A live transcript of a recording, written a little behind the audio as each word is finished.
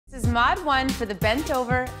mod 1 for the bent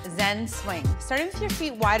over Zen Swing. Starting with your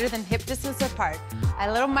feet wider than hip distance apart.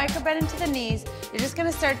 A little micro bend into the knees. You're just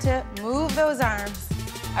gonna start to move those arms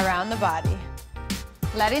around the body.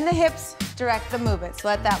 Letting the hips direct the movement. So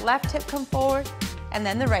let that left hip come forward and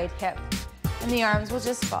then the right hip. And the arms will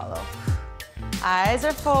just follow. Eyes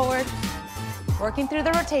are forward, working through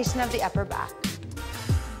the rotation of the upper back.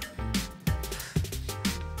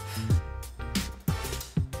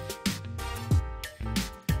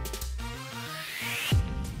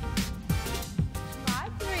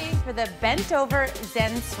 Mod 3 for the bent over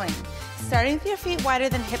Zen Swing. Starting with your feet wider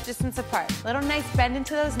than hip distance apart. Little nice bend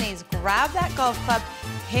into those knees. Grab that golf club,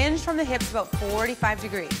 hinge from the hips about 45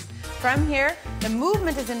 degrees. From here, the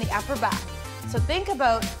movement is in the upper back. So think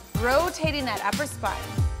about rotating that upper spine,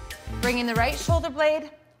 bringing the right shoulder blade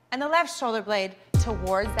and the left shoulder blade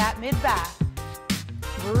towards that mid back.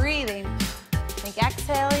 Breathing, think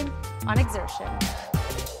exhaling on exertion.